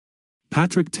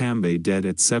Patrick Tambay dead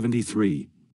at 73.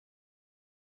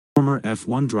 Former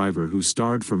F1 driver who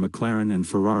starred for McLaren and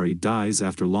Ferrari dies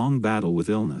after long battle with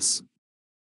illness.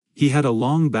 He had a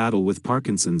long battle with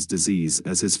Parkinson's disease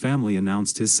as his family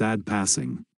announced his sad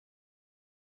passing.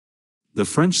 The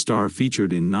French star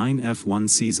featured in 9 F1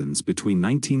 seasons between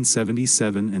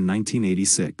 1977 and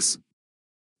 1986.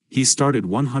 He started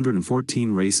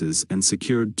 114 races and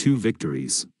secured 2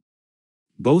 victories.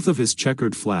 Both of his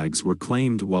checkered flags were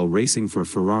claimed while racing for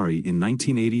Ferrari in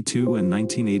 1982 and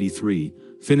 1983,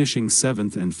 finishing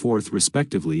 7th and 4th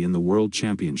respectively in the World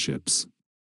Championships.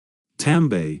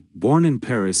 Tambay, born in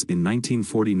Paris in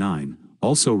 1949,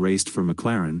 also raced for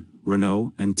McLaren,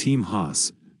 Renault and Team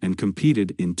Haas, and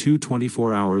competed in 2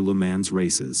 24-hour Le Mans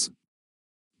races.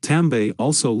 Tambay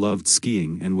also loved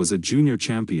skiing and was a junior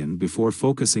champion before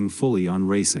focusing fully on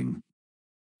racing.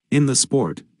 In the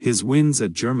sport, his wins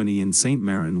at Germany and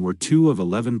Saint-Marin were 2 of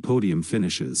 11 podium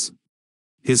finishes.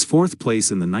 His 4th place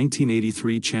in the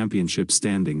 1983 championship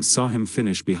standings saw him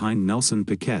finish behind Nelson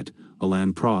Piquet,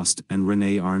 Alain Prost and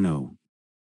Rene Arnoux.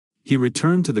 He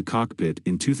returned to the cockpit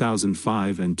in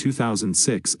 2005 and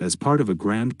 2006 as part of a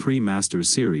Grand Prix Masters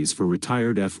series for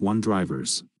retired F1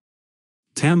 drivers.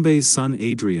 Tambay's son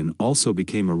Adrien also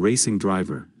became a racing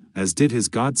driver, as did his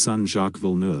godson Jacques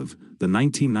Villeneuve, the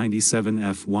 1997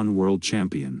 F1 world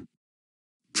champion.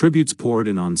 Tributes poured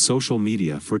in on social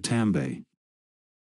media for Tambay.